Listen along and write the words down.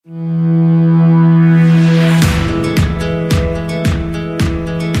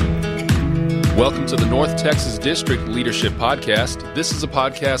North Texas District Leadership Podcast. This is a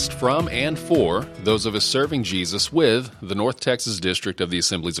podcast from and for those of us serving Jesus with the North Texas District of the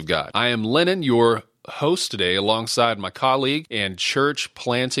Assemblies of God. I am Lennon, your host today, alongside my colleague and church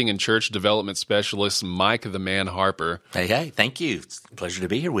planting and church development specialist, Mike the Man Harper. Hey, thank you. It's a pleasure to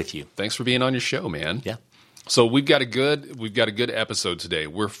be here with you. Thanks for being on your show, man. Yeah. So we've got a good episode today.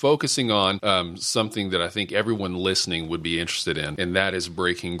 We're focusing on something that I think everyone listening would be interested in, and that is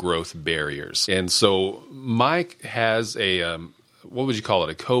breaking growth barriers. And so Mike has a what would you call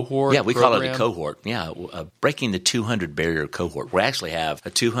it? A cohort? Yeah, we program? call it a cohort. Yeah, breaking the 200 barrier cohort. We actually have a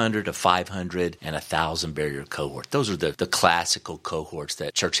 200, a 500, and a 1,000 barrier cohort. Those are the classical cohorts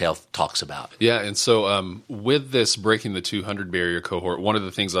that Church Health talks about. Yeah, and so with this breaking the 200 barrier cohort, one of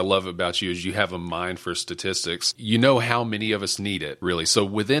the things I love about you is you have a mind for statistics. You know how many of us need it, really. So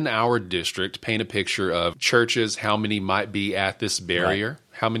within our district, paint a picture of churches, how many might be at this barrier. Right.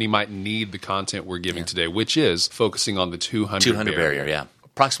 How many might need the content we're giving today, which is focusing on the 200 barrier, yeah.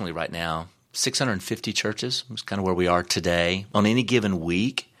 Approximately right now, 650 churches is kind of where we are today. On any given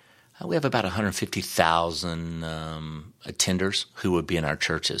week, we have about 150,000 attenders who would be in our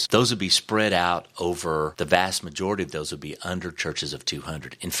churches. Those would be spread out over, the vast majority of those would be under churches of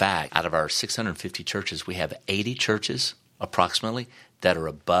 200. In fact, out of our 650 churches, we have 80 churches approximately that are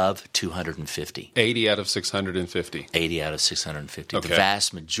above 250. 80 out of 650. 80 out of 650. Okay. The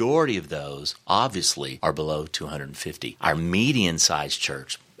vast majority of those, obviously, are below 250. Our median-sized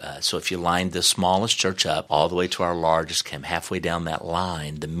church, so if you line the smallest church up all the way to our largest, came halfway down that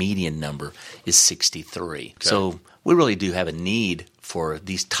line, the median number is 63. Okay. So we really do have a need for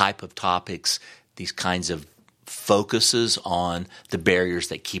these type of topics, these kinds of focuses on the barriers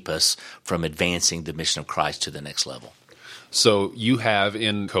that keep us from advancing the mission of Christ to the next level. So you have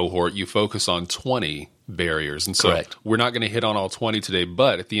in cohort, you focus on 20 barriers. And so Correct. We're not going to hit on all 20 today,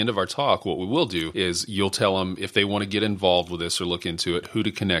 but at the end of our talk, what we will do is you'll tell them if they want to get involved with this or look into it, who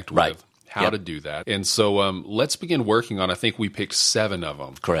to connect with, how to do that. And so let's begin working on, I think we picked 7 of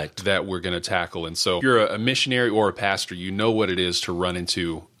them. Correct. That we're going to tackle. And so if you're a missionary or a pastor, you know what it is to run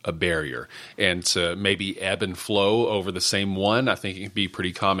into a barrier and to maybe ebb and flow over the same one. I think it can be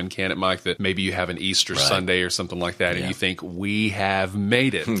pretty common, can it, Mike, that maybe you have an Easter Sunday or something like that, and you think, we have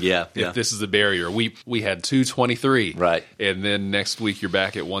made it. If this is a barrier. We had 223. Right. And then next week you're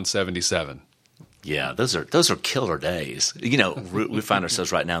back at 177. Yeah, those are killer days. You know, we find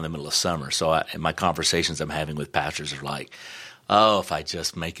ourselves right now in the middle of summer. So in my conversations I'm having with pastors are like, oh, if I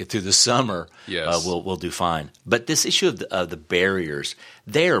just make it through the summer, we'll do fine. But this issue of the barriers,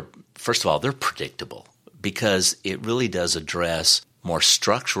 first of all, they're predictable because it really does address more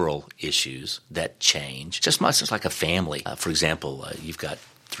structural issues that change, just much as like a family. For example, you've got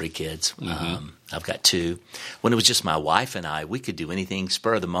 3 kids. Mm-hmm. I've got 2. When it was just my wife and I, we could do anything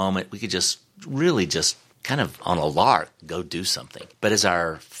spur of the moment. We could just kind of on a lark go do something. But as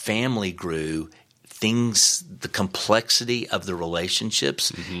our family grew, the complexity of the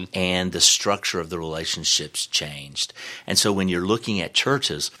relationships and the structure of the relationships changed. And so when you're looking at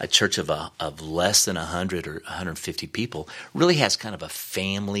churches, a church of less than 100 or 150 people really has kind of a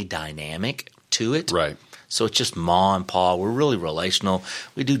family dynamic to it. Right. So it's just ma and pa. We're really relational.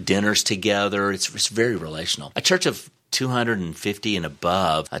 We do dinners together. It's very relational. A church of 250 and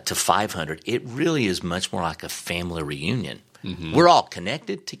above to 500, it really is much more like a family reunion. Mm-hmm. We're all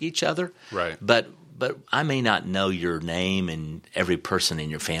connected to each other, right? But I may not know your name and every person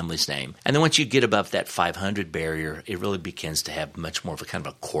in your family's name. And then once you get above that 500 barrier, it really begins to have much more of a kind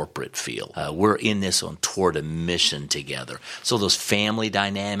of a corporate feel. We're in this toward a mission together. So those family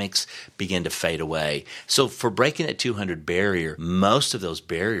dynamics begin to fade away. So for breaking that 200 barrier, most of those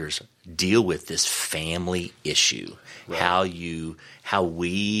barriers deal with this family issue, right. How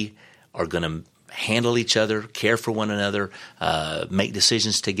we are going to handle each other, care for one another, make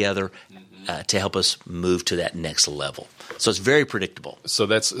decisions together, to help us move to that next level. So it's very predictable. So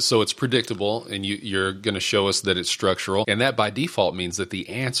it's predictable, and you're going to show us that it's structural, and that by default means that the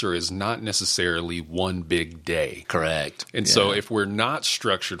answer is not necessarily one big day. Correct. And so if we're not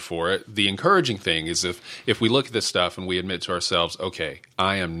structured for it, the encouraging thing is if we look at this stuff and we admit to ourselves, okay,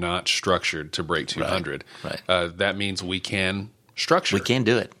 I am not structured to break 200, right. That means we can structure. We can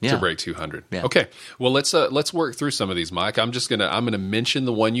do it to break 200. Yeah. Okay. Well, let's work through some of these, Mike. I'm gonna mention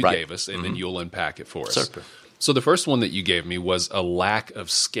the one you gave us, and then you'll unpack it for us. Super. So the first one that you gave me was a lack of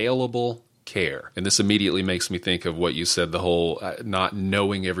scalable care. And this immediately makes me think of what you said, the whole not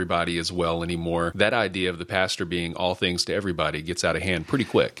knowing everybody as well anymore. That idea of the pastor being all things to everybody gets out of hand pretty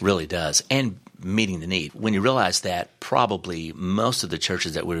quick. Really does. And meeting the need. When you realize that probably most of the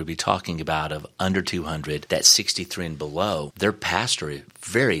churches that we would be talking about of under 200, that 63 and below, their pastor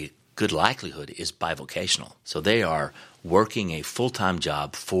very good likelihood is bivocational. So they are working a full-time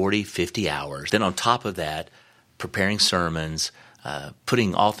job, 40, 50 hours. Then on top of that, preparing sermons,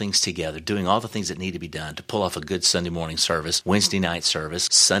 putting all things together, doing all the things that need to be done to pull off a good Sunday morning service, Wednesday night service,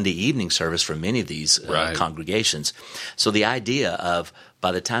 Sunday evening service for many of these congregations. So the idea of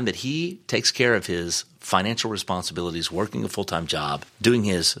by the time that he takes care of his financial responsibilities, working a full-time job, doing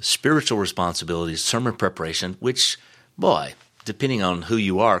his spiritual responsibilities, sermon preparation, which, boy, depending on who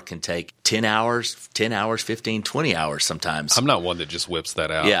you are, can take 10 hours, 15, 20 hours sometimes. I'm not one that just whips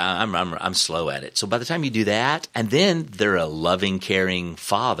that out. Yeah, I'm slow at it. So by the time you do that, and then they're a loving, caring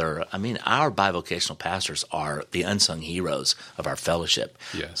father, I mean, our bivocational pastors are the unsung heroes of our fellowship.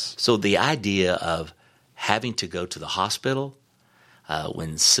 Yes. So the idea of having to go to the hospital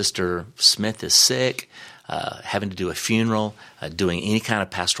when Sister Smith is sick, having to do a funeral, doing any kind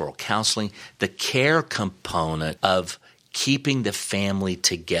of pastoral counseling, the care component of keeping the family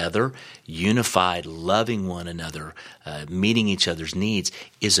together, unified, loving one another, meeting each other's needs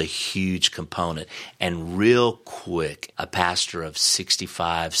is a huge component. And real quick, a pastor of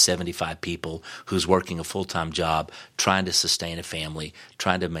 65, 75 people who's working a full-time job, trying to sustain a family,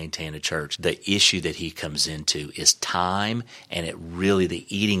 trying to maintain a church, the issue that he comes into is time, and the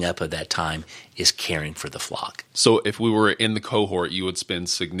eating up of that time is caring for the flock. So if we were in the cohort, you would spend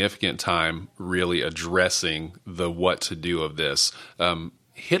significant time really addressing the what to do of this.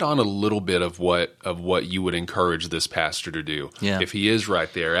 Hit on a little bit of what you would encourage this pastor to do. Yeah. If he is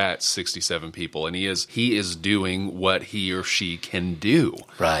right there at 67 people and he is doing what he or she can do.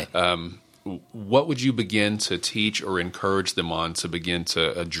 Right. What would you begin to teach or encourage them on to begin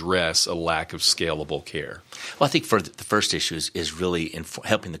to address a lack of scalable care? Well, I think for the first issue is really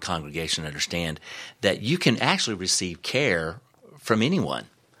helping the congregation understand that you can actually receive care from anyone.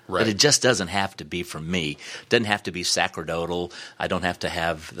 Right. But it just doesn't have to be from me. It doesn't have to be sacerdotal. I don't have to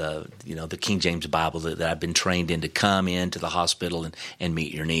have the King James Bible that I've been trained in to come into the hospital and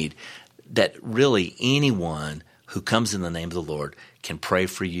meet your need. That really anyone who comes in the name of the Lord can pray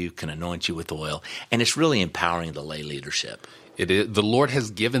for you, can anoint you with oil, and it's really empowering the lay leadership. It is. The Lord has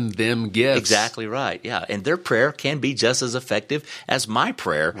given them gifts. Exactly right, yeah. And their prayer can be just as effective as my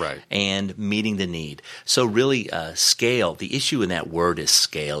prayer and meeting the need. So really scale. The issue in that word is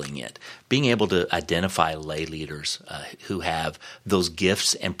scaling it. Being able to identify lay leaders who have those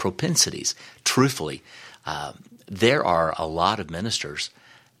gifts and propensities. Truthfully, there are a lot of ministers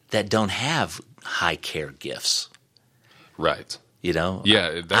that don't have high care gifts. Right.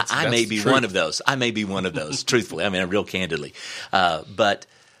 Yeah, I may be one of those. I may be one of those, truthfully. I mean, real candidly. But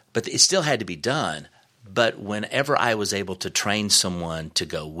it still had to be done. But whenever I was able to train someone to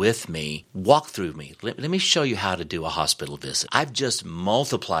go with me, walk through me, let me show you how to do a hospital visit. I've just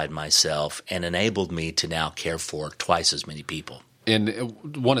multiplied myself and enabled me to now care for twice as many people. And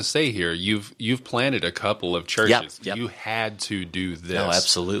I want to say here, you've planted a couple of churches. Yep. You had to do this. No,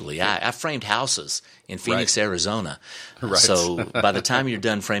 absolutely. I framed houses in Phoenix, Arizona. Right. So by the time you're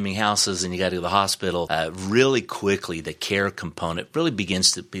done framing houses and you got to go to the hospital, really quickly the care component really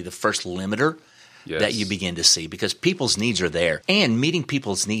begins to be the first limiter that you begin to see, because people's needs are there. And meeting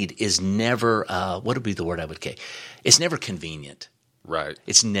people's need is never, what would be the word I would say? It's never convenient. Right.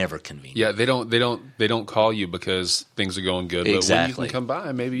 It's never convenient. Yeah, they don't call you because things are going good. Exactly. But when you can come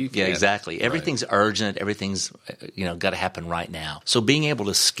by, maybe you can. Yeah, exactly. Everything's urgent. Everything's got to happen right now. So being able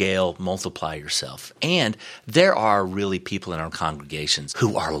to scale, multiply yourself. And there are really people in our congregations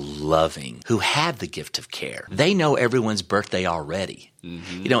who are loving, who have the gift of care. They know everyone's birthday already.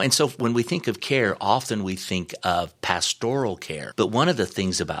 Mm-hmm. And so when we think of care, often we think of pastoral care. But one of the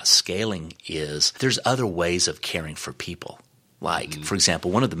things about scaling is there's other ways of caring for people. Like, for example,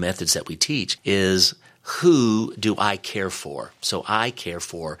 one of the methods that we teach is, who do I care for? So I care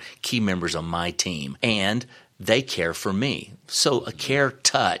for key members on my team, and they care for me. So a care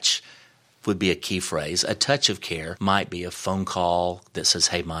touch would be a key phrase. A touch of care might be a phone call that says,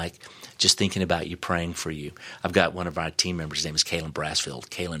 "Hey, Mike, just thinking about you, praying for you." I've got one of our team members. His name is Kalen Brassfield.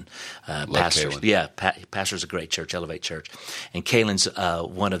 Kalen, pastor. Yeah, pastors a great church, Elevate Church. And Kalen's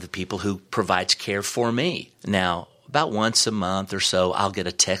one of the people who provides care for me. Now, about once a month or so, I'll get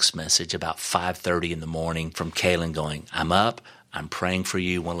a text message about 5:30 in the morning from Kalen going, "I'm up, I'm praying for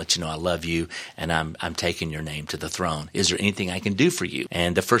you, want to let you know I love you, and I'm taking your name to the throne. Is there anything I can do for you?"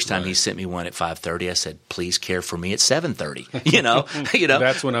 And the first time he sent me one at 5:30, I said, "Please care for me at 7:30."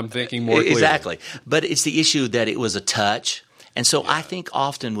 That's when I'm thinking more clearly. Exactly. But it's the issue that it was a touch. And so I think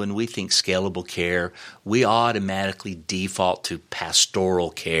often when we think scalable care, we automatically default to pastoral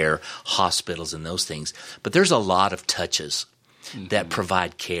care, hospitals, and those things. But there's a lot of touches that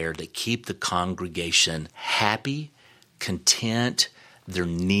provide care, that keep the congregation happy, content, their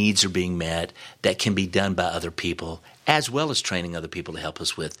needs are being met, that can be done by other people, as well as training other people to help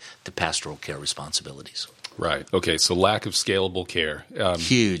us with the pastoral care responsibilities. Right. Okay. So lack of scalable care.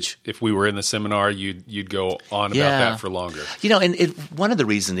 Huge. If we were in the seminar, you'd go on about that for longer. And one of the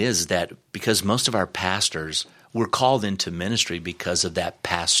reasons is that because most of our pastors were called into ministry because of that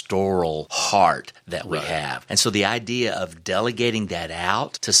pastoral heart that we have. And so the idea of delegating that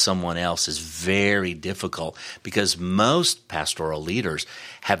out to someone else is very difficult because most pastoral leaders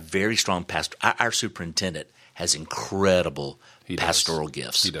have very strong Our superintendent has incredible pastoral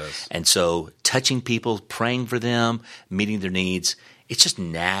gifts. He does. And so touching people, praying for them, meeting their needs, it's just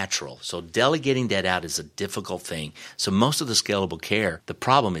natural. So delegating that out is a difficult thing. So most of the scalable care, the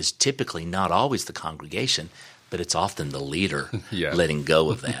problem is typically not always the congregation, but it's often the leader letting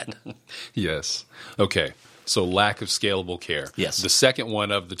go of that. Yes. Okay. So lack of scalable care. Yes. The second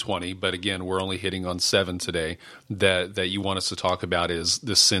one of the 20, but again, we're only hitting on 7 today, that you want us to talk about is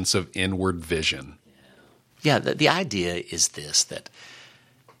the sense of inward vision. Yeah, the idea is this, that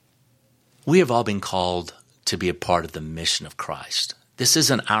we have all been called to be a part of the mission of Christ. This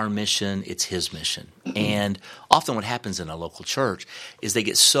isn't our mission, it's His mission. And often what happens in a local church is they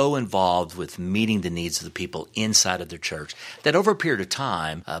get so involved with meeting the needs of the people inside of their church that over a period of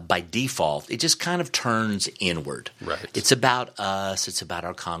time, by default, it just kind of turns inward. Right. It's about us, it's about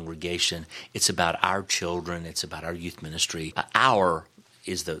our congregation, it's about our children, it's about our youth ministry. Our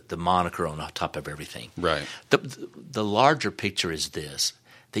is the moniker on top of everything. Right. The larger picture is this,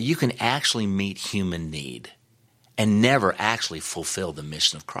 that you can actually meet human need and never actually fulfill the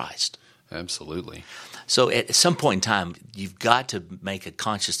mission of Christ. Absolutely. So at some point in time, you've got to make a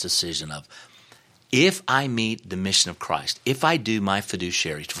conscious decision of, if I meet the mission of Christ, if I do my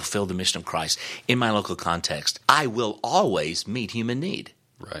fiduciary to fulfill the mission of Christ in my local context, I will always meet human need.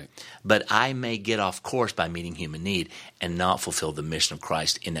 Right. But I may get off course by meeting human need and not fulfill the mission of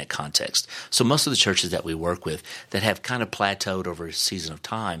Christ in that context. So most of the churches that we work with that have kind of plateaued over a season of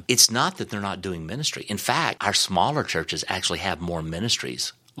time, it's not that they're not doing ministry. In fact, our smaller churches actually have more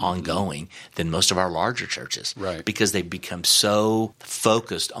ministries ongoing than most of our larger churches. Right. Because they've become so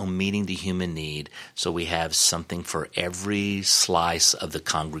focused on meeting the human need. So we have something for every slice of the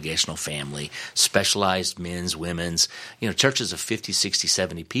congregational family, specialized men's, women's. Churches of 50, 60,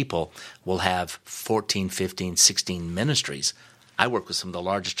 70 people will have 14, 15, 16 ministries. I work with some of the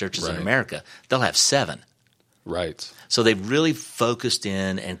largest churches in America. They'll have 7. Right. So they've really focused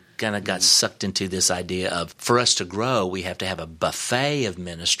in and kind of got sucked into this idea of, for us to grow, we have to have a buffet of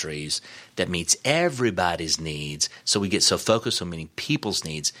ministries that meets everybody's needs. So we get so focused on meeting people's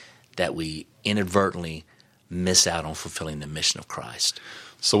needs that we inadvertently miss out on fulfilling the mission of Christ.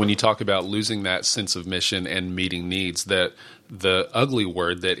 So when you talk about losing that sense of mission and meeting needs, that the ugly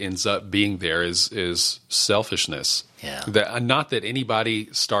word that ends up being there is selfishness. Yeah. Not that anybody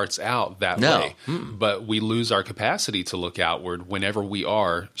starts out that way, but we lose our capacity to look outward whenever we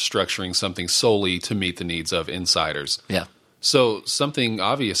are structuring something solely to meet the needs of insiders. Yeah. So something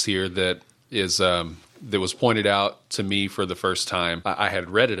obvious here that is that was pointed out to me for the first time. I had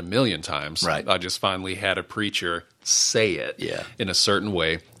read it a million times. Right. I just finally had a preacher say it Yeah. in a certain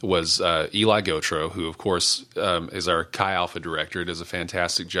way, was Eli Gotro, who, of course, is our Chi Alpha director, does a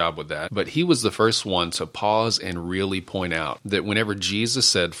fantastic job with that. But he was the first one to pause and really point out that whenever Jesus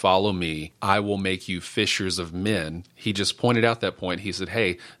said, "Follow me, I will make you fishers of men," he just pointed out that point. He said,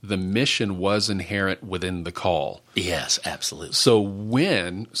 hey, the mission was inherent within the call. Yes, absolutely. So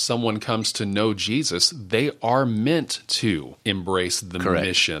when someone comes to know Jesus, they are meant to embrace the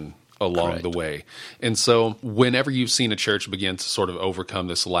mission along the way. And so whenever you've seen a church begin to sort of overcome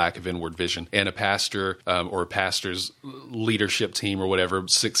this lack of inward vision, and a pastor or a pastor's leadership team or whatever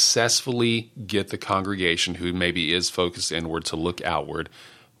successfully get the congregation who maybe is focused inward to look outward,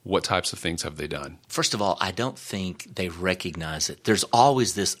 what types of things have they done? First of all, I don't think they recognize it. There's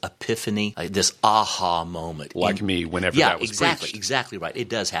always this epiphany, this aha moment. Like me, whenever that was preached. Exactly right. It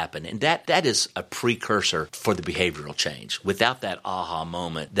does happen. And that is a precursor for the behavioral change. Without that aha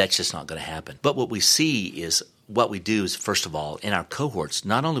moment, that's just not going to happen. But what we see is, what we do is, first of all, in our cohorts,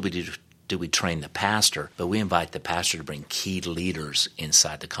 not only do we train the pastor, but we invite the pastor to bring key leaders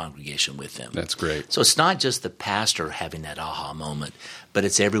inside the congregation with them. That's great. So it's not just the pastor having that aha moment, but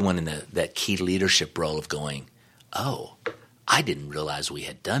it's everyone in that key leadership role of going, oh, I didn't realize we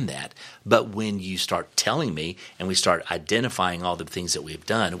had done that. But when you start telling me and we start identifying all the things that we've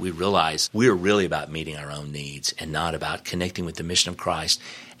done, we realize we're really about meeting our own needs and not about connecting with the mission of Christ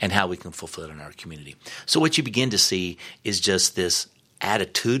and how we can fulfill it in our community. So what you begin to see is just this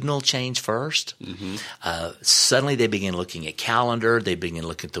attitudinal change first. Suddenly they begin looking at calendar. They begin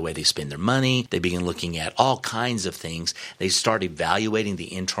looking at the way they spend their money. They begin looking at all kinds of things. They start evaluating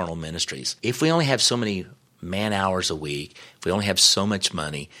the internal ministries. If we only have so many man hours a week, if we only have so much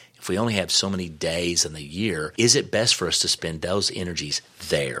money, if we only have so many days in the year, is it best for us to spend those energies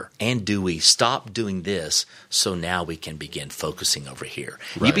there? And do we stop doing this so now we can begin focusing over here?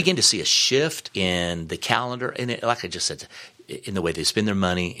 Right. You begin to see a shift in the calendar, and like I just said, in the way they spend their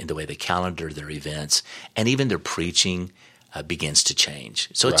money, in the way they calendar their events, and even their preaching begins to change.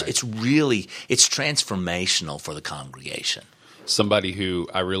 So it's really transformational for the congregation. Somebody who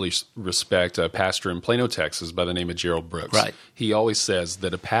I really respect, a pastor in Plano, Texas, by the name of Gerald Brooks. Right. He always says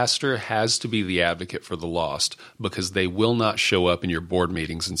that a pastor has to be the advocate for the lost because they will not show up in your board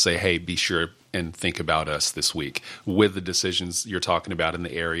meetings and say, hey, be sure and think about us this week with the decisions you're talking about in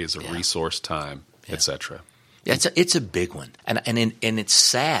the areas of resource, time, etc. Yeah, it's a big one. And it's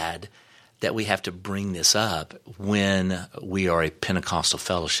sad that we have to bring this up when we are a Pentecostal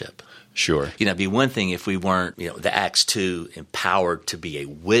fellowship. Sure. It'd be one thing if we weren't, the Acts 2 empowered to be a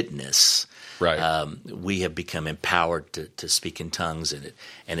witness. Right. We have become empowered to speak in tongues, and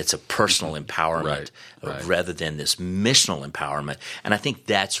it's a personal empowerment rather than this missional empowerment. And I think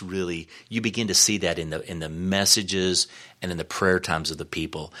that's really, you begin to see that in the messages and in the prayer times of the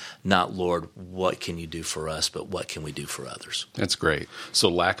people. Not, Lord, what can you do for us, but what can we do for others? That's great. So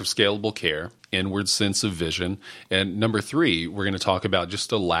lack of scalable care, inward sense of vision, and number 3, we're going to talk about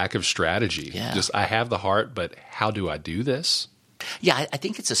just a lack of strategy. Yeah. Just I have the heart, but how do I do this? Yeah, I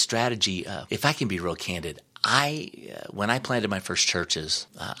think it's a strategy. If I can be real candid, when I planted my first churches,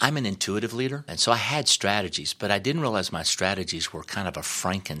 I'm an intuitive leader, and so I had strategies, but I didn't realize my strategies were kind of a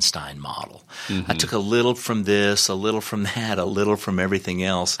Frankenstein model. I took a little from this, a little from that, a little from everything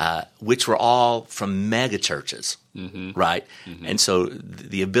else, which were all from mega churches, right? And so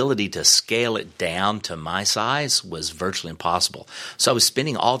the ability to scale it down to my size was virtually impossible. So I was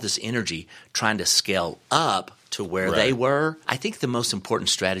spending all this energy trying to scale up to where they were. I think the most important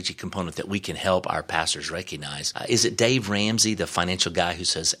strategy component that we can help our pastors recognize is it Dave Ramsey, the financial guy who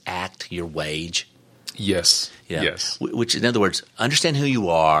says, act your wage? Yes. Yes. Which, in other words, understand who you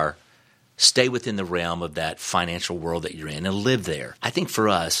are, stay within the realm of that financial world that you're in, and live there. I think for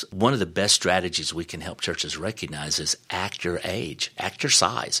us, one of the best strategies we can help churches recognize is act your age, act your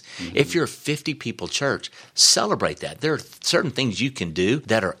size. If you're a 50-people church, celebrate that. There are certain things you can do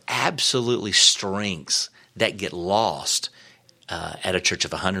that are absolutely strengths that get lost at a church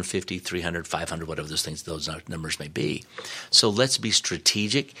of 150, 300, 500, whatever those numbers may be. So let's be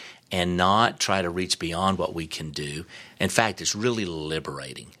strategic and not try to reach beyond what we can do. In fact, it's really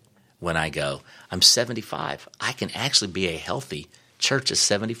liberating when I go, I'm 75. I can actually be a healthy church of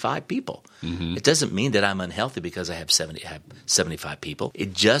 75 people. It doesn't mean that I'm unhealthy because I have 75 people.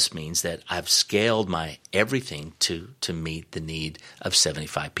 It just means that I've scaled my everything to meet the need of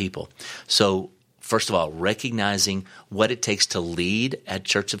 75 people. So first of all, recognizing what it takes to lead at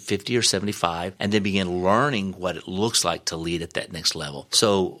church of 50 or 75, and then begin learning what it looks like to lead at that next level.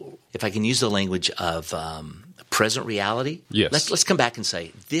 So if I can use the language of present reality, let's come back and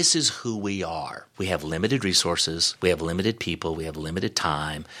say, this is who we are. We have limited resources. We have limited people. We have limited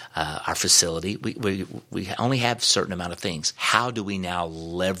time. Our facility, we only have a certain amount of things. How do we now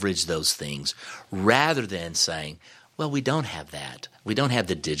leverage those things rather than saying, well, we don't have that. We don't have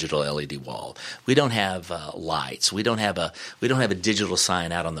the digital LED wall. We don't have lights. We don't have a digital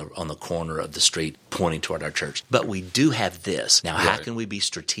sign out on the corner of the street pointing toward our church. But we do have this. Now, how can we be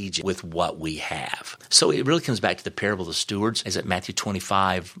strategic with what we have? So it really comes back to the parable of the stewards. Is it Matthew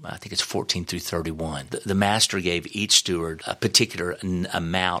 25? I think it's 14 through 31. The master gave each steward a particular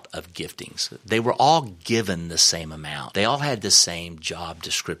amount of giftings. They were all given the same amount. They all had the same job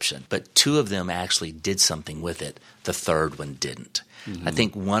description, but 2 of them actually did something with it. The third one didn't. I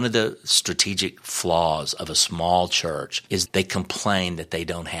think one of the strategic flaws of a small church is they complain that they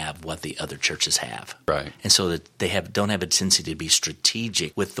don't have what the other churches have. Right. And so that they don't have a tendency to be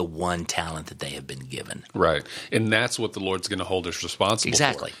strategic with the one talent that they have been given. Right. And that's what the Lord's going to hold us responsible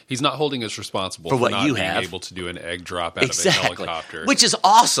for. He's not holding us responsible for what not you being have. able to do an egg drop out of a helicopter. Which is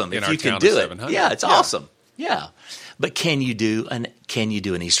awesome if you can do it. Yeah, it's awesome. Yeah. But can you do an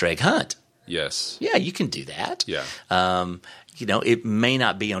Easter egg hunt? Yes. Yeah, you can do that. Yeah. It may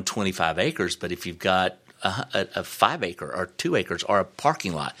not be on 25 acres, but if you've got a 5 acre or 2 acres or a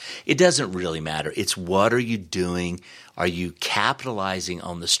parking lot, it doesn't really matter. It's what are you doing? Are you capitalizing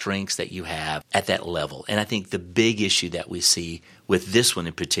on the strengths that you have at that level? And I think the big issue that we see with this one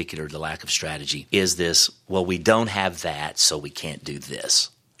in particular, the lack of strategy, is this, well, we don't have that, so we can't do this.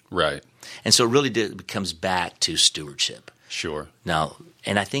 Right. And so it really comes back to stewardship. Sure. Now,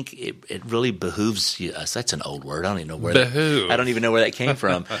 and I think it really behooves us. That's an old word. I don't even know where Behoove. I don't even know where that came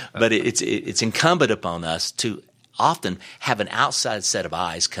from. But it's incumbent upon us to often have an outside set of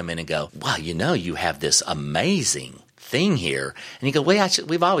eyes come in and go, wow, you have this amazing thing here. And you go,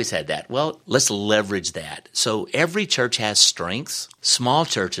 we've always had that. Well, let's leverage that. So every church has strengths. Small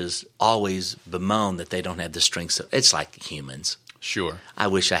churches always bemoan that they don't have the strengths. It's like humans. Sure. I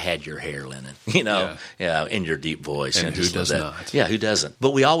wish I had your hair, Lennon, in your deep voice. And who does not? Yeah, who doesn't?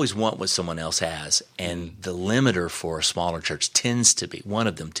 But we always want what someone else has. And the limiter for a smaller church one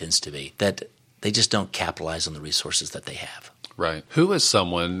of them tends to be that they just don't capitalize on the resources that they have. Right. Who is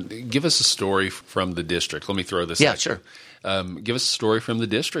someone, give us a story from the district. Let me throw this Yeah, at sure. you. Give us a story from the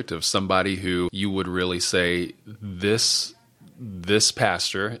district of somebody who you would really say, this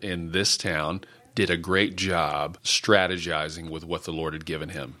pastor in this town did a great job strategizing with what the Lord had given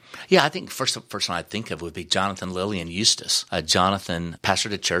him. Yeah, I think first one I think of would be Jonathan, Lily, and Eustace. Jonathan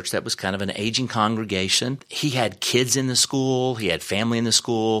pastored a church that was kind of an aging congregation. He had kids in the school. He had family in the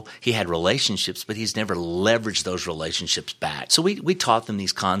school. He had relationships, but he's never leveraged those relationships back. So we taught them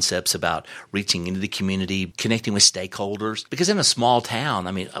these concepts about reaching into the community, connecting with stakeholders. Because in a small town,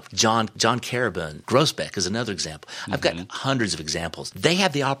 I mean, John Carabin, Groesbeck is another example. I've got hundreds of examples. They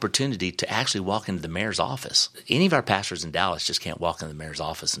have the opportunity to actually walk into the mayor's office. Any of our pastors in Dallas just can't walk into the mayor's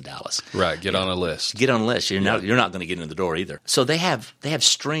office in Dallas. Right. Get on a list. Get on a list. You're not going to get in the door either. So they have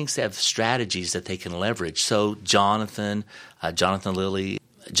strengths, they have strategies that they can leverage. So Jonathan Lilly,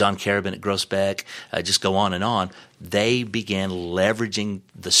 John Carabin at Groesbeck, just go on and on. They began leveraging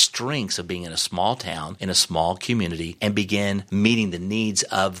the strengths of being in a small town, in a small community, and began meeting the needs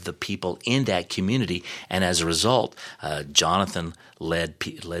of the people in that community. And as a result, Jonathan led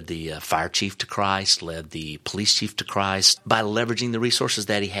the fire chief to Christ, led the police chief to Christ by leveraging the resources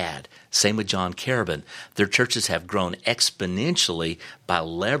that he had. Same with John Carabin. Their churches have grown exponentially by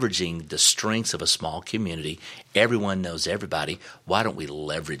leveraging the strengths of a small community. Everyone knows everybody. Why don't we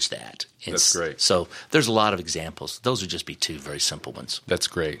leverage that? That's great. So there's a lot of examples. Those would just be two very simple ones. That's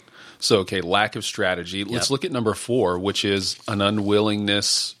great. So, okay, lack of strategy. Let's look at number 4, which is an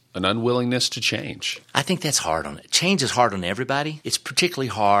unwillingness to change. I think that's hard on it. Change is hard on everybody. It's particularly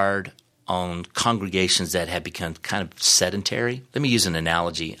hard on congregations that have become kind of sedentary. Let me use an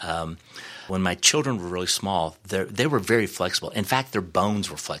analogy. When my children were really small, they were very flexible. In fact, their bones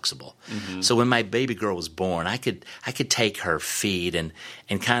were flexible. Mm-hmm. So when my baby girl was born, I could take her feet and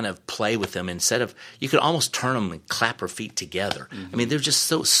kind of play with them. You could almost turn them and clap her feet together. Mm-hmm. I mean, they're just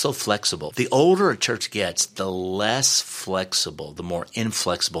so flexible. The older a church gets, the less flexible, the more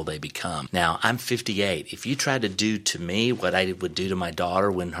inflexible they become. Now, I'm 58. If you try to do to me what I would do to my daughter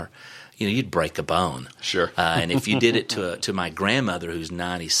when her... you'd break a bone. Sure. And if you did it to my grandmother who's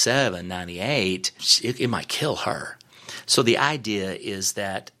 97, 98, it might kill her. So the idea is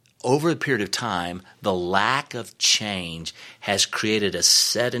that over a period of time, the lack of change has created a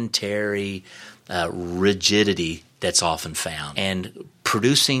sedentary rigidity that's often found. And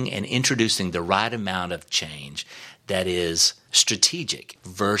producing and introducing the right amount of change that is strategic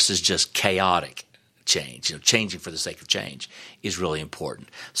versus just chaotic change, changing for the sake of change is really important.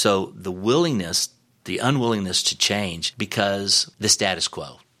 So the unwillingness to change because the status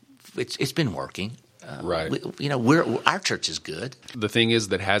quo, it's been working. Right. Our church is good. The thing is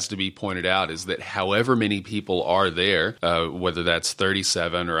that has to be pointed out is that however many people are there, whether that's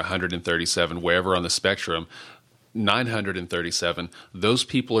 37 or 137, wherever on the spectrum, 937, those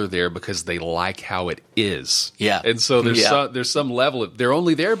people are there because they like how it is. Yeah. And so there's some level of, they're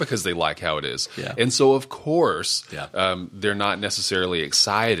only there because they like how it is. Yeah. And so of course, they're not necessarily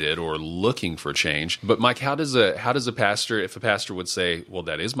excited or looking for change. But Mike, how does a pastor, if a pastor would say, well,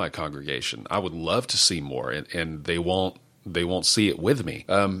 that is my congregation, I would love to see more, and they won't see it with me.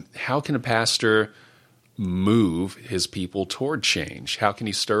 How can a pastor move his people toward change? How can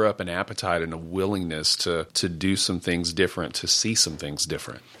he stir up an appetite and a willingness to do some things different, to see some things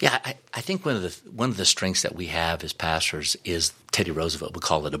different? Yeah, I think one of the strengths that we have as pastors is Teddy Roosevelt would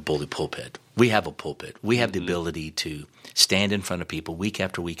call it a bully pulpit. We have a pulpit. We have the ability to stand in front of people week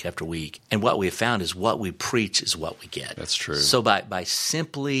after week after week. And what we have found is what we preach is what we get. That's true. So by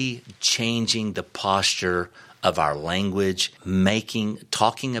simply changing the posture of our language,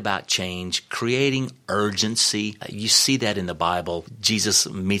 talking about change, creating urgency. You see that in the Bible. Jesus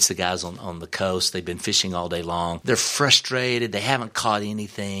meets the guys on the coast. They've been fishing all day long. They're frustrated. They haven't caught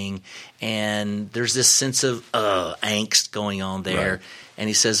anything. And there's this sense of angst going on there. Right. And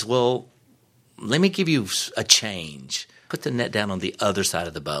he says, well, let me give you a change. Put the net down on the other side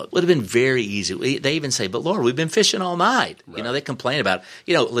of the boat. Would have been very easy. They even say, but Lord, we've been fishing all night. Right. They complain about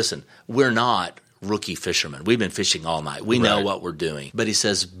it. Listen, we're not rookie fishermen. We've been fishing all night. We know what we're doing. But he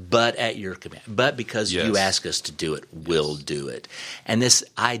says, but at your command. But because you ask us to do it, we'll do it. And this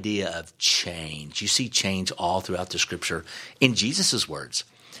idea of change, you see change all throughout the Scripture. In Jesus' words,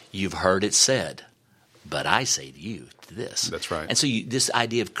 you've heard it said, but I say to you this. That's right. And so this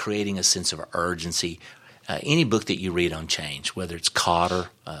idea of creating a sense of urgency, any book that you read on change, whether it's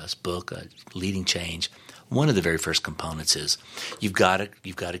Cotter's book, Leading Change, one of the very first components is you've got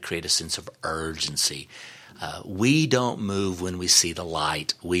to create a sense of urgency. We don't move when we see the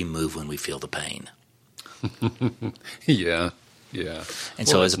light. We move when we feel the pain. Yeah. And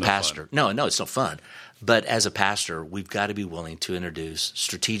so as a pastor, no, it's no fun. But as a pastor, we've got to be willing to introduce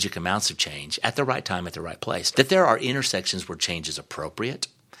strategic amounts of change at the right time, at the right place. That there are intersections where change is appropriate.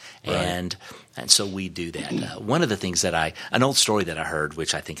 Right. And so we do that. One of the things an old story that I heard,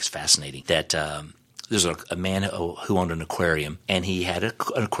 which I think is fascinating, that there's a man who owned an aquarium, and he had an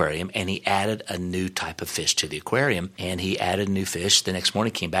aquarium, and he added a new type of fish to the aquarium, and he added a new fish. The next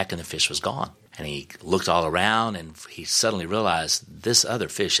morning, came back, and the fish was gone. And he looked all around, and he suddenly realized this other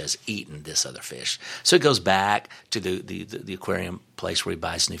fish has eaten this other fish. So he goes back to the aquarium place where he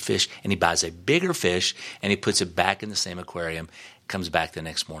buys new fish, and he buys a bigger fish, and he puts it back in the same aquarium. Comes back the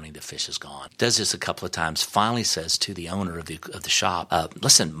next morning, the fish is gone. Does this a couple of times. Finally says to the owner of the shop,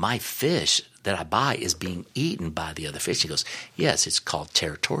 "Listen, my fish that I buy is being eaten by the other fish." He goes, "Yes, it's called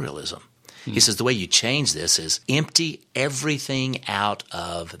territorialism." He says the way you change this is empty everything out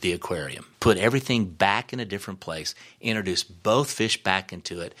of the aquarium. Put everything back in a different place. Introduce both fish back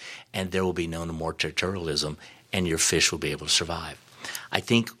into it, and there will be no more territorialism, and your fish will be able to survive. I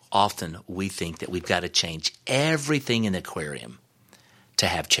think often we think that we've got to change everything in the aquarium to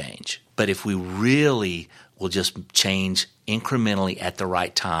have change. But if we really will just change incrementally at the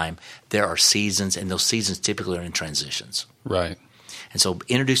right time, there are seasons, and those seasons typically are in transitions. Right. And so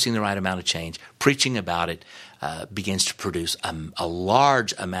introducing the right amount of change, preaching about it, begins to produce a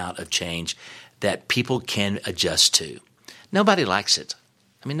large amount of change that people can adjust to. Nobody likes it.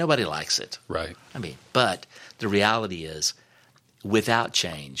 Nobody likes it. Right. But the reality is, without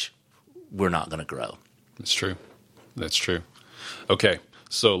change, we're not going to grow. That's true. Okay,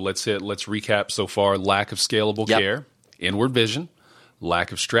 so let's recap so far. Lack of scalable care, inward vision,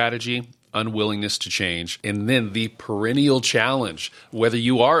 lack of strategy, unwillingness to change, and then the perennial challenge, whether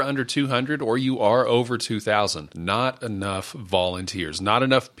you are under 200 or you are over 2,000, not enough volunteers, not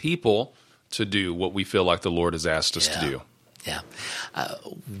enough people to do what we feel like the Lord has asked us to do. Yeah.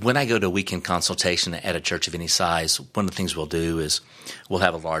 When I go to a weekend consultation at a church of any size, one of the things we'll do is we'll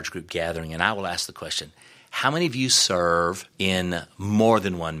have a large group gathering, and I will ask the question, how many of you serve in more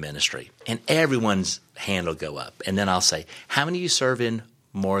than one ministry? And everyone's hand will go up. And then I'll say, how many of you serve in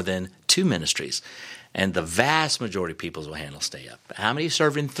more than 2 ministries? And the vast majority of people's hand will stay up. How many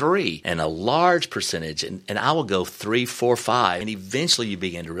serve in 3? And a large percentage, and I will go 3, 4, 5. And eventually you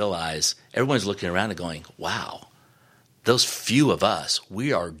begin to realize everyone's looking around and going, wow, those few of us,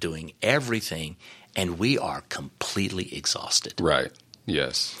 we are doing everything, and we are completely exhausted. Right.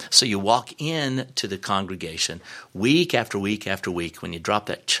 Yes. So you walk in to the congregation week after week after week. When you drop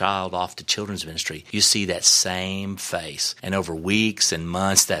that child off to children's ministry, you see that same face. And over weeks and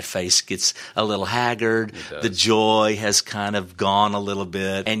months, that face gets a little haggard. The joy has kind of gone a little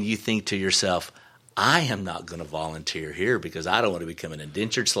bit. And you think to yourself, I am not going to volunteer here because I don't want to become an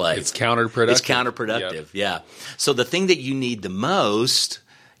indentured slave. It's counterproductive. Yep. Yeah. So the thing that you need the most,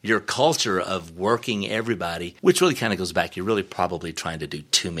 your culture of working everybody, which really kind of goes back, you're really probably trying to do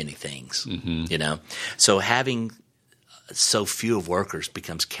too many things, So having so few of workers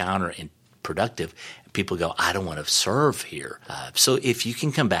becomes counterproductive. People go, I don't want to serve here. So if you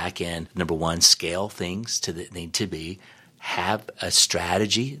can come back and, number one, scale things to the need to be, have a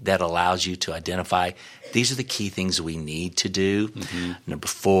strategy that allows you to identify these are the key things we need to do. Number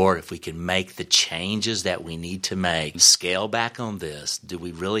 4, if we can make the changes that we need to make, scale back on this. Do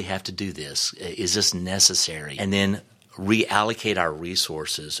we really have to do this? Is this necessary? And then reallocate our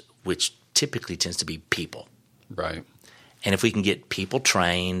resources, which typically tends to be people. Right. And if we can get people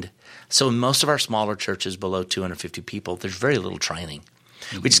trained, so in most of our smaller churches below 250 people, there's very little training.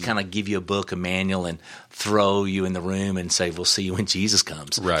 We just kind of give you a book, a manual, and throw you in the room and say, we'll see you when Jesus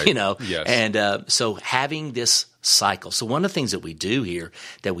comes. Right. Yes. And so having this cycle. So one of the things that we do here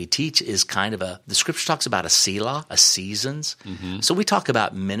that we teach is kind of the Scripture talks about a selah, a seasons. So we talk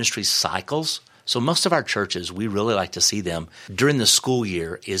about ministry cycles. So most of our churches, we really like to see them during the school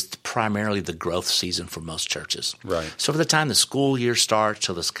year is primarily the growth season for most churches. Right. So from the time the school year starts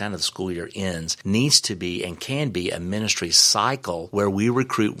till this kind of the school year ends, needs to be and can be a ministry cycle where we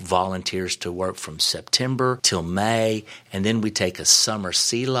recruit volunteers to work from September till May, and then we take a summer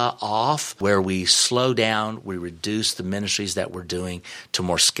SELA off where we slow down, we reduce the ministries that we're doing to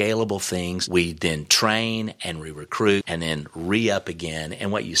more scalable things. We then train and we recruit and then re-up again.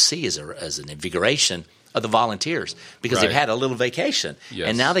 And what you see is an invigoration of the volunteers because they've had a little vacation. Yes.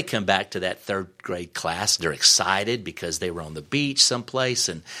 And now they come back to that third grade class. They're excited because they were on the beach someplace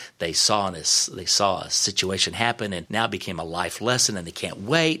and they saw a situation happen and now it became a life lesson, and they can't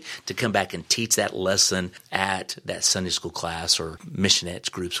wait to come back and teach that lesson at that Sunday school class or missionettes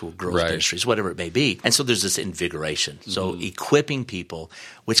groups or girls ministries, whatever it may be. And so there's this invigoration. So equipping people,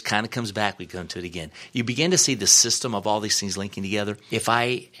 which kind of comes back, we come to it again. You begin to see the system of all these things linking together. If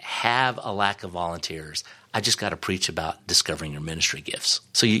I have a lack of volunteers, I just got to preach about discovering your ministry gifts.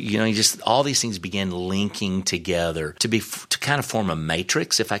 So you just all these things begin linking together to kind of form a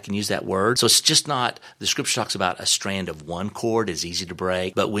matrix, if I can use that word. So it's just not, the scripture talks about a strand of one cord is easy to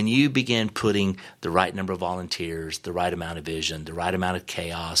break, but when you begin putting the right number of volunteers, the right amount of vision, the right amount of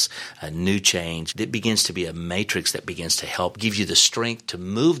chaos, a new change, it begins to be a matrix that begins to help give you the strength to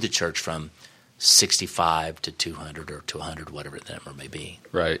move the church from 65 to 200 or to 100, whatever the number may be.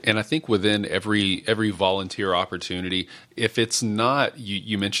 Right. And I think within every volunteer opportunity, if it's not,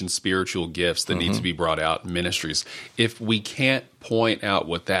 you mentioned spiritual gifts that need to be brought out in ministries. If we can't point out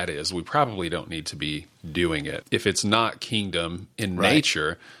what that is, we probably don't need to be doing it. If it's not kingdom in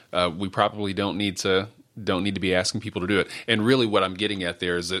nature, we probably don't need to be asking people to do it. And really what I'm getting at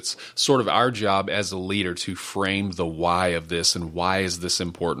there is it's sort of our job as a leader to frame the why of this and why is this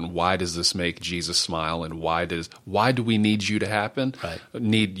important? Why does this make Jesus smile? And why do we need you to happen?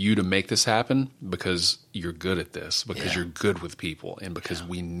 Need you to make this happen? Because you're good at this, because you're good with people, and because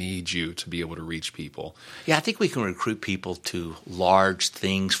we need you to be able to reach people. Yeah, I think we can recruit people to large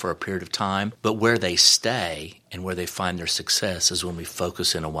things for a period of time, but where they stay and where they find their success is when we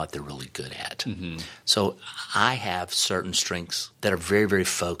focus in on what they're really good at. So I have certain strengths that are very, very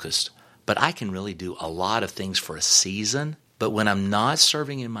focused, but I can really do a lot of things for a season. But when I'm not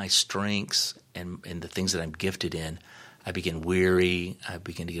serving in my strengths and the things that I'm gifted in, I begin weary, I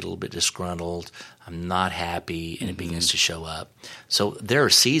begin to get a little bit disgruntled, I'm not happy, and it begins to show up. So there are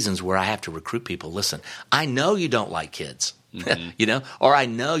seasons where I have to recruit people. Listen, I know you don't like kids. Or I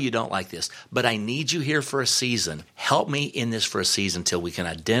know you don't like this, but I need you here for a season. Help me in this for a season till we can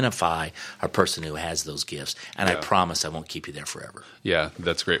identify a person who has those gifts. And I promise I won't keep you there forever. Yeah,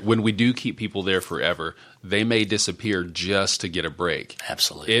 that's great. When we do keep people there forever, they may disappear just to get a break.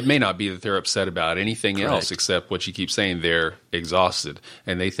 Absolutely. It may not be that they're upset about anything else except what you keep saying, they're exhausted.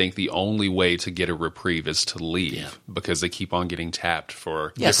 And they think the only way to get a reprieve is to leave because they keep on getting tapped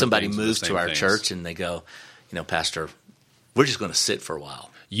for somebody moves to our church and they go, Pastor, we're just going to sit for a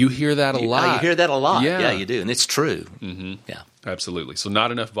while. You hear that a lot. You hear that a lot. Yeah, you do. And it's true. Yeah. Absolutely. So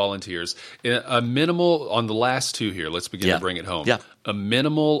not enough volunteers. A minimal, on the last two here, let's begin to bring it home. Yeah. A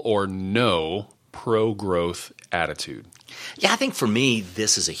minimal or no pro-growth attitude. Yeah, I think for me,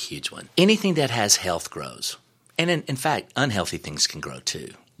 this is a huge one. Anything that has health grows. And in fact, unhealthy things can grow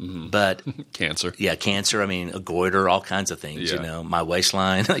too. But cancer. Yeah, cancer. I mean, a goiter, all kinds of things, my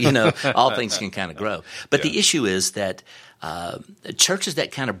waistline, all things can kind of grow. But the issue is that churches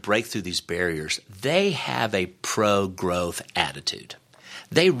that kind of break through these barriers, they have a pro-growth attitude.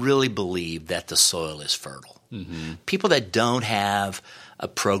 They really believe that the soil is fertile. People that don't have a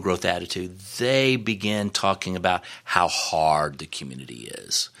pro-growth attitude, they begin talking about how hard the community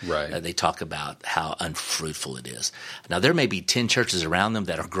is. Right. They talk about how unfruitful it is. Now, there may be 10 churches around them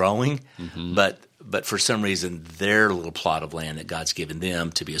that are growing, but for some reason, their little plot of land that God's given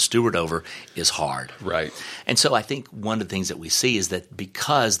them to be a steward over is hard. Right. And so I think one of the things that we see is that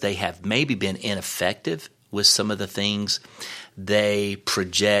because they have maybe been ineffective with some of the things, they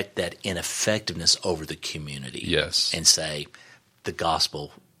project that ineffectiveness over the community. Yes. And say, the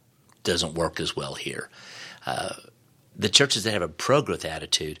gospel doesn't work as well here. The churches that have a pro-growth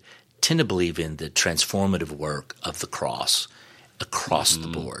attitude tend to believe in the transformative work of the cross across the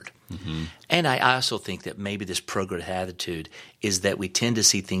board. And I also think that maybe this pro-growth attitude is that we tend to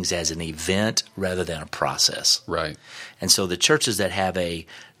see things as an event rather than a process. Right. And so the churches that have a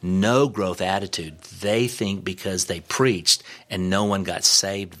no-growth attitude, they think because they preached and no one got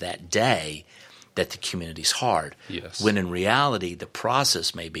saved that day that the community's hard. Yes. When in reality, the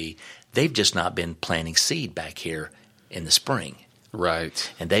process may be they've just not been planting seed back here in the spring.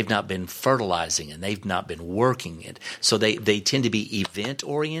 Right. And they've not been fertilizing and they've not been working it. So they tend to be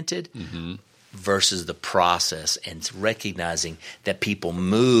event-oriented versus the process, and recognizing that people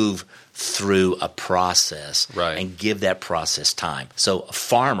move through a process and give that process time. So a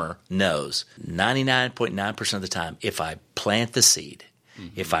farmer knows 99.9% of the time, if I plant the seed,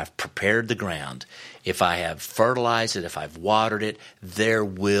 if I've prepared the ground, if I have fertilized it, if I've watered it, there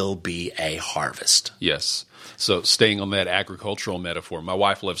will be a harvest. Yes. So staying on that agricultural metaphor, my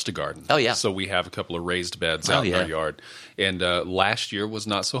wife loves to garden. Oh, yeah. So we have a couple of raised beds out in our yard. And last year was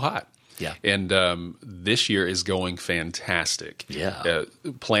not so hot. Yeah. And this year is going fantastic. Yeah.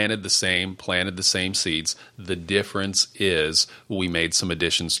 Planted the same seeds. The difference is we made some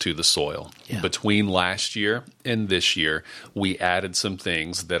additions to the soil. Yeah. Between last year and this year, we added some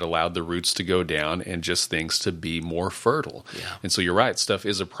things that allowed the roots to go down and just things to be more fertile. Yeah. And so you're right, stuff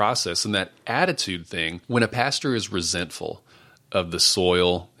is a process. And that attitude thing, when a pastor is resentful of the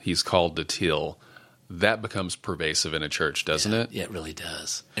soil he's called to till, that becomes pervasive in a church, doesn't it? Yeah, it really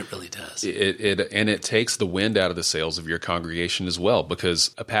does. It really does. It takes the wind out of the sails of your congregation as well,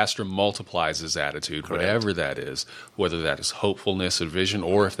 because a pastor multiplies his attitude, whatever that is, whether that is hopefulness and vision,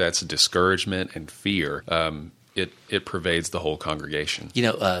 or if that's discouragement and fear. It pervades the whole congregation.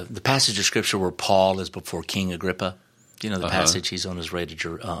 The passage of Scripture where Paul is before King Agrippa. The passage, he's on his way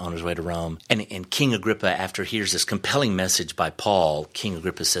to Rome. And King Agrippa, after he hears this compelling message by Paul, King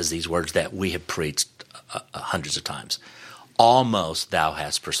Agrippa says these words that we have preached hundreds of times. Almost thou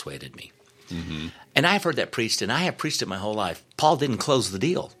hast persuaded me. Mm-hmm. And I've heard that preached, and I have preached it my whole life. Paul didn't close the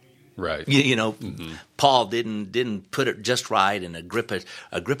deal. Right. Paul didn't put it just right, and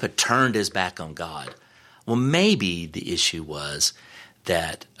Agrippa turned his back on God. Well, maybe the issue was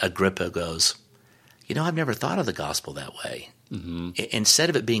that Agrippa goes, I've never thought of the gospel that way. Mm-hmm. Instead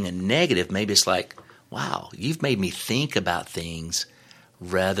of it being a negative, maybe it's like, wow, you've made me think about things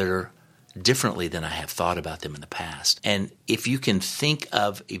rather differently than I have thought about them in the past. And if you can think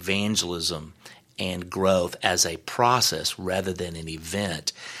of evangelism and growth as a process rather than an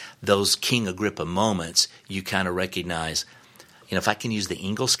event, those King Agrippa moments, you kind of recognize, if I can use the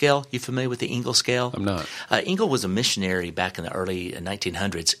Engel scale. You familiar with the Engel scale? I'm not. Engel was a missionary back in the early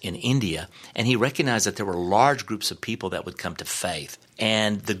 1900s in India, and he recognized that there were large groups of people that would come to faith.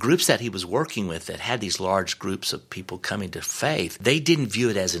 And the groups that he was working with that had these large groups of people coming to faith, they didn't view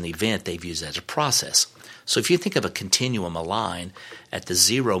it as an event, they viewed it as a process. So if you think of a continuum, a line, at the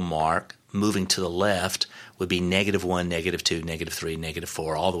 0 mark, moving to the left would be -1, -2, -3,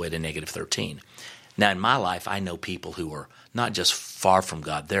 -4, all the way to -13. Now, in my life, I know people who are not just far from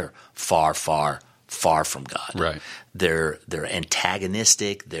God, they're far, far, far from God. Right. They're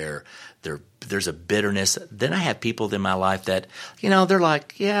antagonistic, there's a bitterness. Then I have people in my life that, they're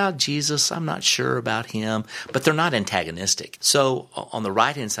like, yeah, Jesus, I'm not sure about him, but they're not antagonistic. So on the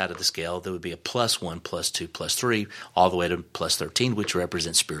right-hand side of the scale, there would be a +1, +2, +3, all the way to +13, which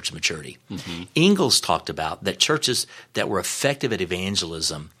represents spiritual maturity. Mm-hmm. Ingalls talked about that churches that were effective at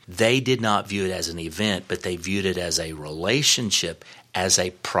evangelism, they did not view it as an event, but they viewed it as a relationship, as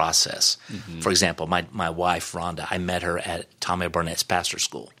a process. Mm-hmm. For example, my wife, Rhonda, I met her at Tommy Barnett's pastor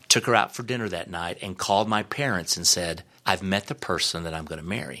school. Took her out for dinner that night and called my parents and said, I've met the person that I'm going to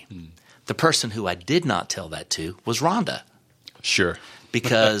marry. Mm. The person who I did not tell that to was Rhonda. Sure.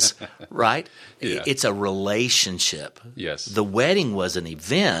 Because, right, yeah. It's a relationship. Yes. The wedding was an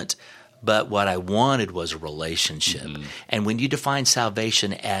event, but what I wanted was a relationship. Mm-hmm. And when you define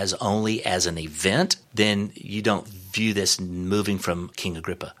salvation as only as an event, then you don't view this moving from King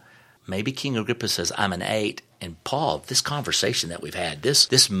Agrippa. Maybe King Agrippa says, I'm an 8. And Paul, this conversation that we've had,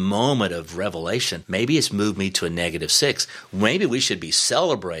 this moment of revelation, maybe it's moved me to a -6. Maybe we should be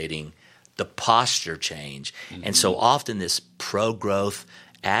celebrating the posture change. Mm-hmm. And so often this pro-growth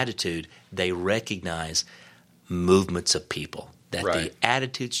attitude, they recognize movements of people. That the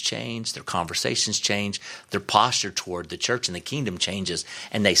attitudes change, their conversations change, their posture toward the church and the kingdom changes,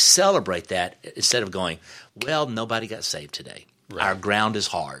 and they celebrate that instead of going, well, nobody got saved today. Right. Our ground is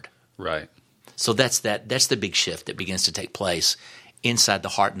hard. Right. So that's the big shift that begins to take place inside the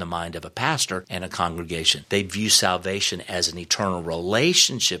heart and the mind of a pastor and a congregation. They view salvation as an eternal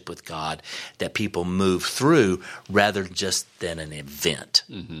relationship with God that people move through rather just than an event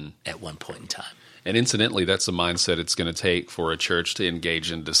at one point in time. And incidentally, that's the mindset it's going to take for a church to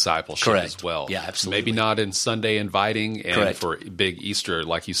engage in discipleship as well. Yeah, absolutely. Maybe not in Sunday inviting and for big Easter,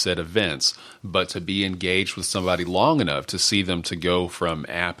 like you said, events, but to be engaged with somebody long enough to see them to go from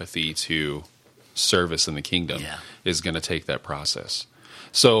apathy to service in the kingdom is going to take that process.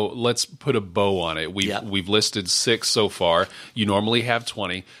 So let's put a bow on it. We've listed 6 so far. You normally have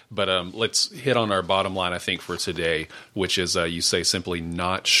 20, but let's hit on our bottom line, I think, for today, which is you say simply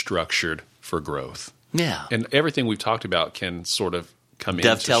not structured for growth. Yeah. And everything we've talked about can sort of come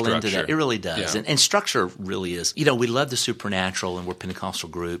dovetail into that. It really does. Yeah. And structure really is. You know, we love the supernatural, and we're Pentecostal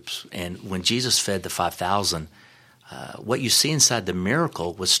groups. And when Jesus fed the 5,000, what you see inside the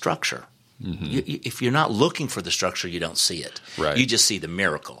miracle was structure. Mm-hmm. If you're not looking for the structure, you don't see it. Right. You just see the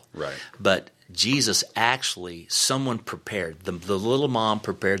miracle. Right. But Jesus actually, someone prepared. The little mom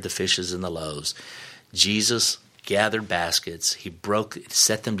prepared the fishes and the loaves. Jesus gathered baskets. He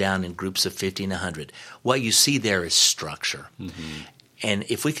set them down in groups of 50 and 100. What you see there is structure. Mm-hmm. And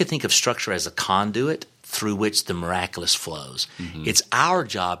if we could think of structure as a conduit through which the miraculous flows, it's our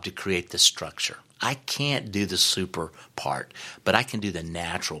job to create the structure. I can't do the super part, but I can do the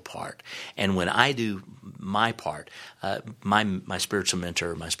natural part. And when I do my part, my spiritual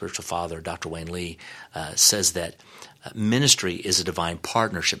mentor, my spiritual father, Dr. Wayne Lee, says that ministry is a divine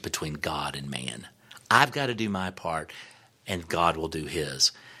partnership between God and man. I've got to do my part, and God will do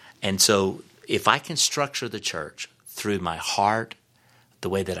his. And so if I can structure the church through my heart, the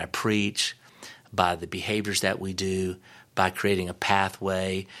way that I preach, by the behaviors that we do, by creating a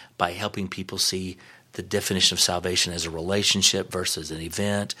pathway, by helping people see the definition of salvation as a relationship versus an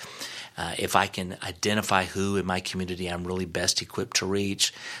event. If I can identify who in my community I'm really best equipped to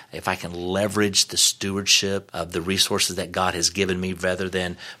reach, if I can leverage the stewardship of the resources that God has given me rather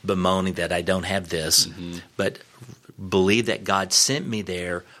than bemoaning that I don't have this, but believe that God sent me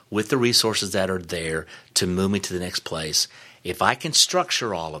there with the resources that are there to move me to the next place. If I can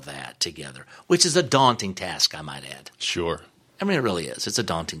structure all of that together, which is a daunting task, I might add. Sure. I mean, it really is. It's a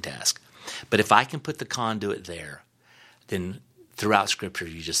daunting task. But if I can put the conduit there, then throughout Scripture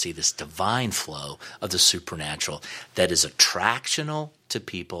you just see this divine flow of the supernatural that is attractional to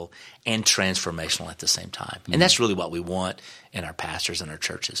people and transformational at the same time. And that's really what we want in our pastors and our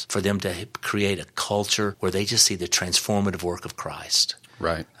churches, for them to create a culture where they just see the transformative work of Christ.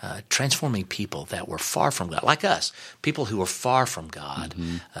 Right. Transforming people that were far from God, like us, people who were far from God,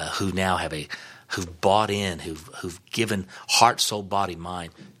 who now who've bought in, who've given heart, soul, body,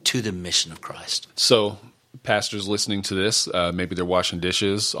 mind to the mission of Christ. So pastors listening to this, maybe they're washing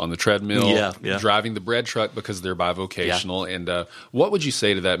dishes on the treadmill, driving the bread truck because they're bivocational. Yeah. And what would you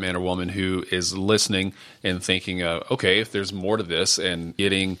say to that man or woman who is listening and thinking, okay, if there's more to this and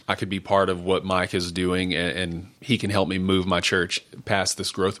I could be part of what Mike is doing and he can help me move my church past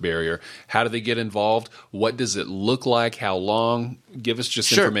this growth barrier. How do they get involved? What does it look like? How long? Give us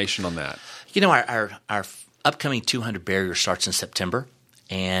just information on that. You know, our upcoming 200 barrier starts in September,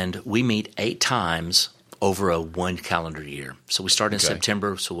 and we meet 8 times over a 1 calendar year. So we start in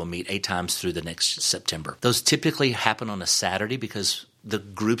September, so we'll meet 8 times through the next September. Those typically happen on a Saturday because the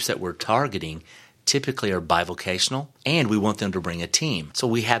groups that we're targeting typically are bivocational, and we want them to bring a team. So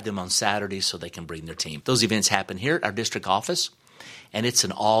we have them on Saturdays so they can bring their team. Those events happen here at our district office, and it's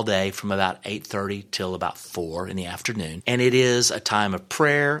an all day from about 8:30 till about 4 in the afternoon. And it is a time of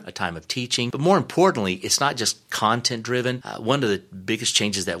prayer, a time of teaching. But more importantly, it's not just content driven. One of the biggest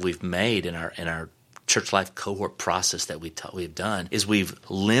changes that we've made in our church life cohort process that we've done is we've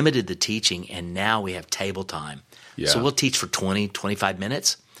limited the teaching, and now we have table time. Yeah. So we'll teach for 20, 25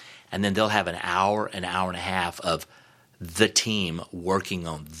 minutes, and then they'll have an hour and a half of the team working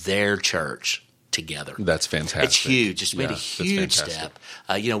on their church together. That's fantastic. It's huge. It's made a huge step.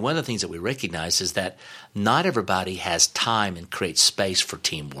 One of the things that we recognize is that not everybody has time and creates space for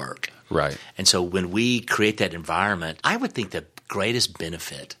teamwork. Right. And so when we create that environment, I would think the greatest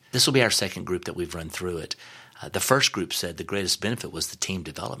benefit, this will be our second group that we've run through it. The first group said the greatest benefit was the team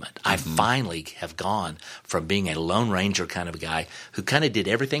development. I finally have gone from being a Lone Ranger kind of a guy who kind of did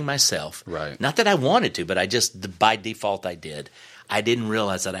everything myself. Right. Not that I wanted to, but I just, by default, I did. I didn't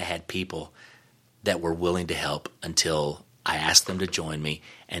realize that I had people that were willing to help until I asked them to join me,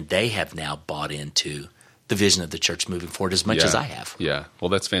 and they have now bought into the vision of the church moving forward as much as I have. Yeah. Well,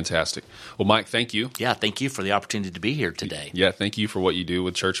 that's fantastic. Well, Mike, thank you. Yeah, thank you for the opportunity to be here today. Yeah, thank you for what you do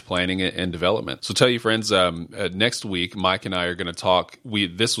with church planning and development. So tell you, friends, next week, Mike and I are going to talk.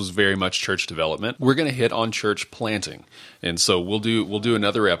 This was very much church development. We're going to hit on church planting. And so we'll do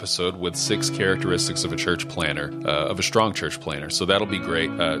another episode with 6 characteristics of a church planner, of a strong church planner. So that'll be great.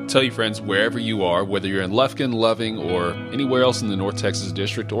 Tell you, friends, wherever you are, whether you're in Lufkin, Loving, or anywhere else in the North Texas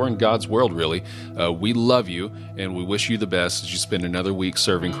District or in God's world, really, we love you, and we wish you the best as you spend another week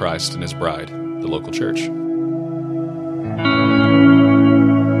serving Christ and His bride, the local church.